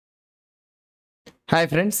Hi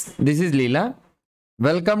friends, this is Leela.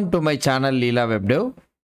 Welcome to my channel leelawebdev.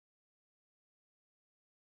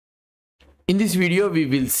 In this video, we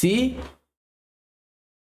will see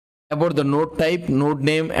about the node type, node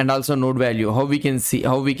name, and also node value. How we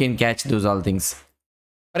can catch those all things.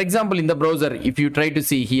 For example, in the browser, if you try to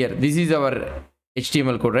see here, this is our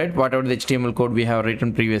HTML code, right? Whatever the HTML code we have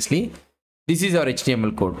written previously, this is our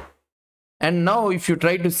HTML code. And now if you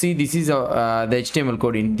try to see, this is the HTML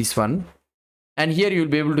code in this one. And here you will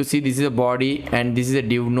be able to see this is a body and this is a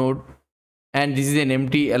div node and this is an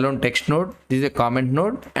empty alone text node. This is a comment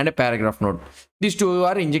node and a paragraph node. These two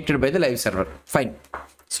are injected by the live server. Fine.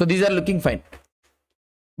 So these are looking fine.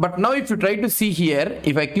 But now if you try to see here,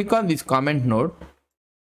 if I click on this comment node,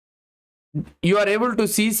 you are able to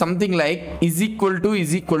see something like is equal to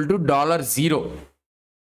 $0.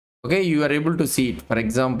 Okay, you are able to see it. For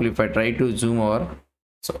example, if I try to zoom over,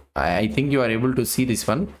 so I think you are able to see this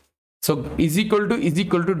one. So is equal to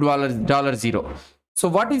 $0. So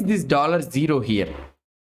what is this $0 here?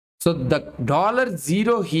 So the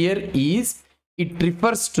 $0 here is, it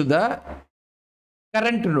refers to the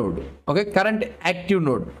current node. Okay, current active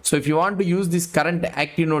node. So if you want to use this current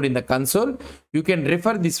active node in the console, you can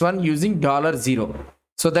refer this one using $0.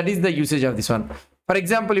 So that is the usage of this one. For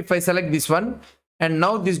example, if I select this one and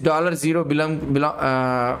now this $0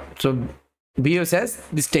 behaves as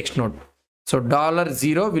this text node. So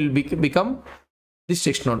 $0 will become this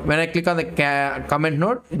text node. When I click on the comment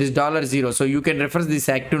node, this $0. So you can reference this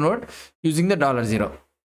active node using the $0.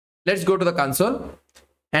 Let's go to the console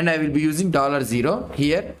and I will be using $0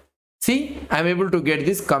 here. See, I'm able to get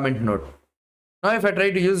this comment node. Now if I try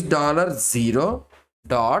to use $0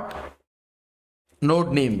 dot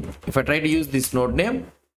node name, if I try to use this node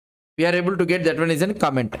name, we are able to get that one is a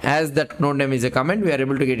comment. As that node name is a comment, we are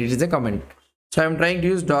able to get it as a comment. So I'm trying to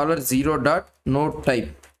use $0 dot node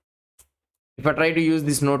type. If I try to use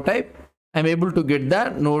this node type, I'm able to get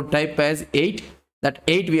the node type as 8. That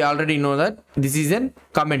 8 we already know that this is a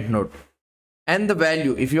comment node. And the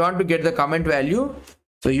value, if you want to get the comment value,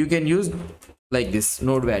 so you can use like this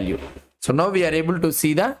node value. So now we are able to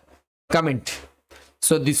see the comment.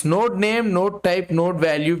 So this node name, node type, node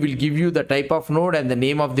value will give you the type of node and the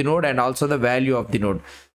name of the node and also the value of the node.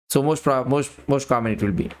 So most common it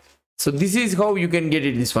will be. So this is how you can get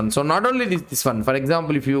it, this one. So not only this one, for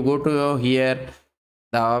example, if you go to here,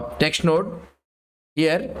 the text node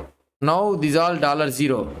here, now these all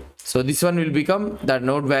 $0. So this one will become the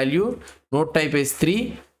node value, node type is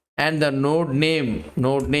 3 and the node name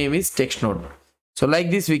is text node. So like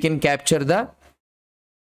this we can capture the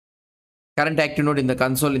current active node in the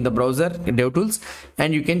console, in the browser, in DevTools,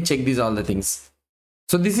 and you can check these all the things.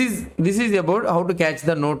 So this is about how to catch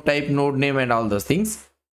the node type, node name and all those things.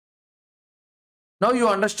 Now you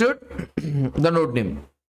understood the node name.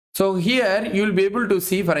 So here you will be able to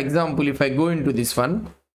see, for example, if I go into this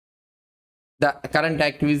one, the current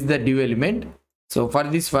active is the div element. So for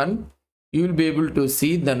this one, you will be able to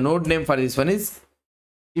see the node name for this one is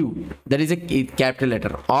div. That is a capital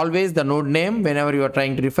letter. Always the node name, whenever you are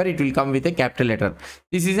trying to refer, it will come with a capital letter.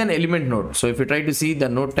 This is an element node. So if you try to see the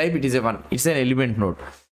node type, it is a 1. It's an element node.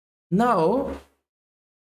 Now,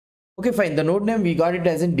 okay, fine. The node name we got it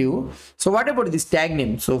as a div. So what about this tag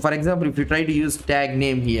name? So for example, if you try to use tag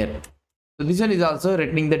name here, so this one is also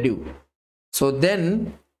returning the div. So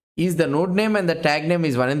then is the node name and the tag name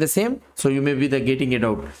is one and the same? So you may be getting it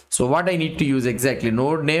out. So what I need to use exactly,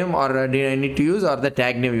 node name or I need to use, or the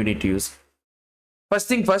tag name you need to use? First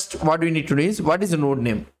thing first, what we need to do is, what is a node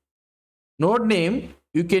name? Node name,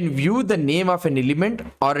 you can view the name of an element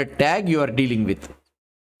or a tag you are dealing with.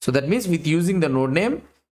 So that means with using the node name,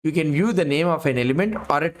 you can view the name of an element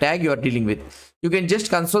or a tag you are dealing with. You can just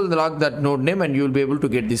console log that node name and you will be able to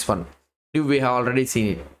get this one. We have already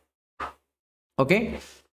seen it. Okay.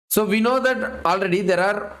 So we know that already there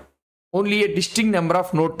are only a distinct number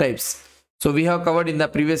of node types. So we have covered in the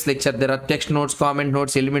previous lecture, there are text nodes, comment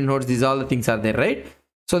nodes, element nodes, these all the things are there, right?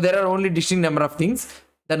 So there are only distinct number of things.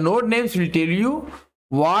 The node names will tell you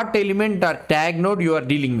what element or tag node you are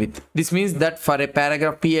dealing with. This means that for a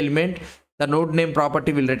paragraph P element, the node name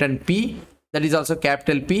property will return P, that is also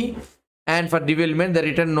capital P, and for div element, the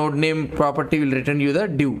return node name property will return you the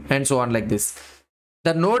div, and so on like this.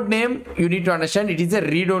 The node name, you need to understand, it is a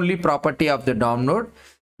read-only property of the DOM node.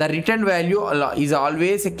 The return value is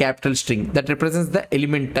always a capital string that represents the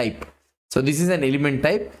element type. So this is an element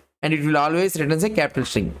type and it will always return a capital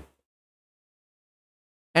string.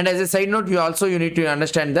 And as a side note, you need to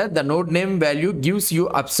understand that the node name value gives you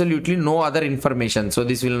absolutely no other information. So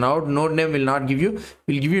this will now, node name will give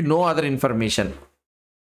you no other information.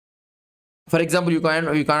 For example, you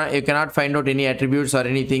cannot find out any attributes or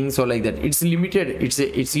anything, so like that it's limited,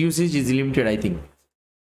 its usage is limited, I think.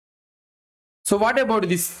 So what about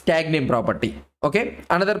this tag name property? Okay,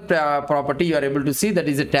 another property you are able to see, that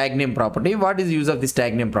is a tag name property. What is the use of this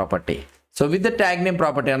tag name property? So with the tag name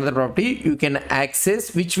property, another property you can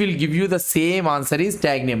access, which will give you the same answer is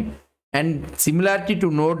tag name, and similarity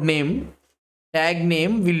to node name, tag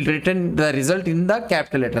name will return the result in the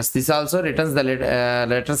capital letters. This also returns the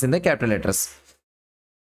letters in the capital letters.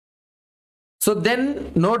 So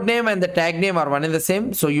then node name and the tag name are one and the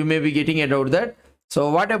same. So you may be getting a doubt that, so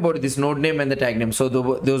what about this node name and the tag name? So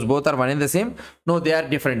those both are one and the same? No, they are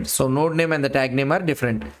different. So node name and the tag name are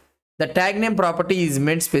different. The tag name property is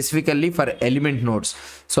meant specifically for element nodes.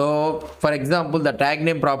 So for example, the tag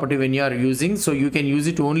name property when you are using, so you can use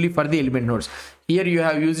it only for the element nodes. Here you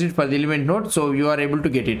have used it for the element node, so you are able to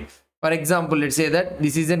get it. For example, let's say that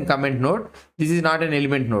this is a comment node, this is not an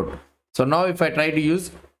element node. So now if I try to use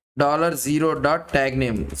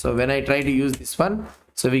 $0.tagname, so when I try to use this one,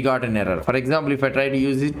 so we got an error. For example, if I try to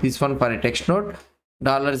use this one for a text node,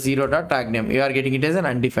 $0.tagname, you are getting it as an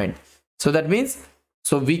undefined. So that means,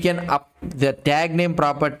 so we can up the tag name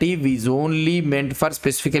property is only meant for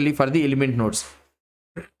specifically for the element nodes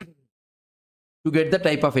to get the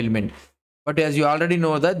type of element. But as you already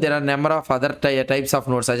know that there are number of other types of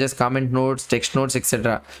nodes such as comment nodes, text nodes,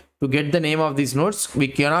 etc. To get the name of these nodes, we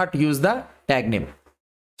cannot use the tag name.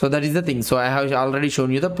 So that is the thing. So I have already shown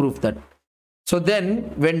you the proof that. So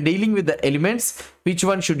then when dealing with the elements, which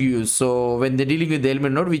one should you use? So when they're dealing with the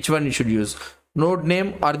element node, which one you should use? Node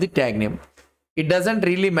name or the tag name? It doesn't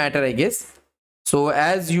really matter, I guess. So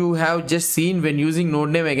as you have just seen, when using node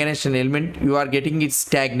name against an element, you are getting its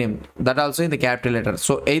tag name, that also in the capital letter.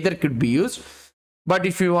 So either could be used. But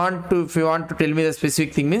if you want to tell me the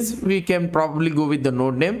specific thing, means we can probably go with the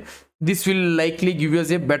node name. This will likely give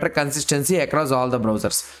us a better consistency across all the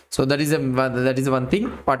browsers. So that is one thing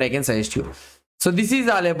what I can suggest you. So this is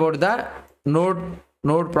all about the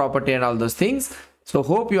node property and all those things. So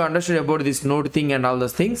hope you understood about this node thing and all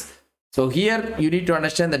those things. So here you need to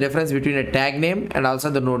understand the difference between a tag name and also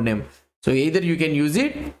the node name. So either you can use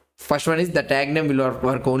it. First one is the tag name will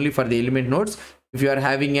work only for the element nodes. If you are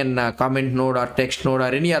having a comment node or text node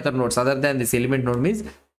or any other nodes other than this element node, means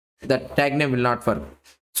the tag name will not work.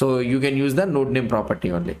 So you can use the node name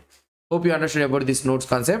property only. Hope you understood about this nodes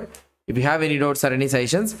concept. If you have any doubts or any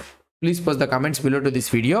suggestions, please post the comments below to this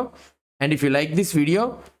video. And if you like this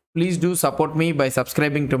video, please do support me by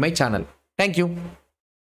subscribing to my channel. Thank you.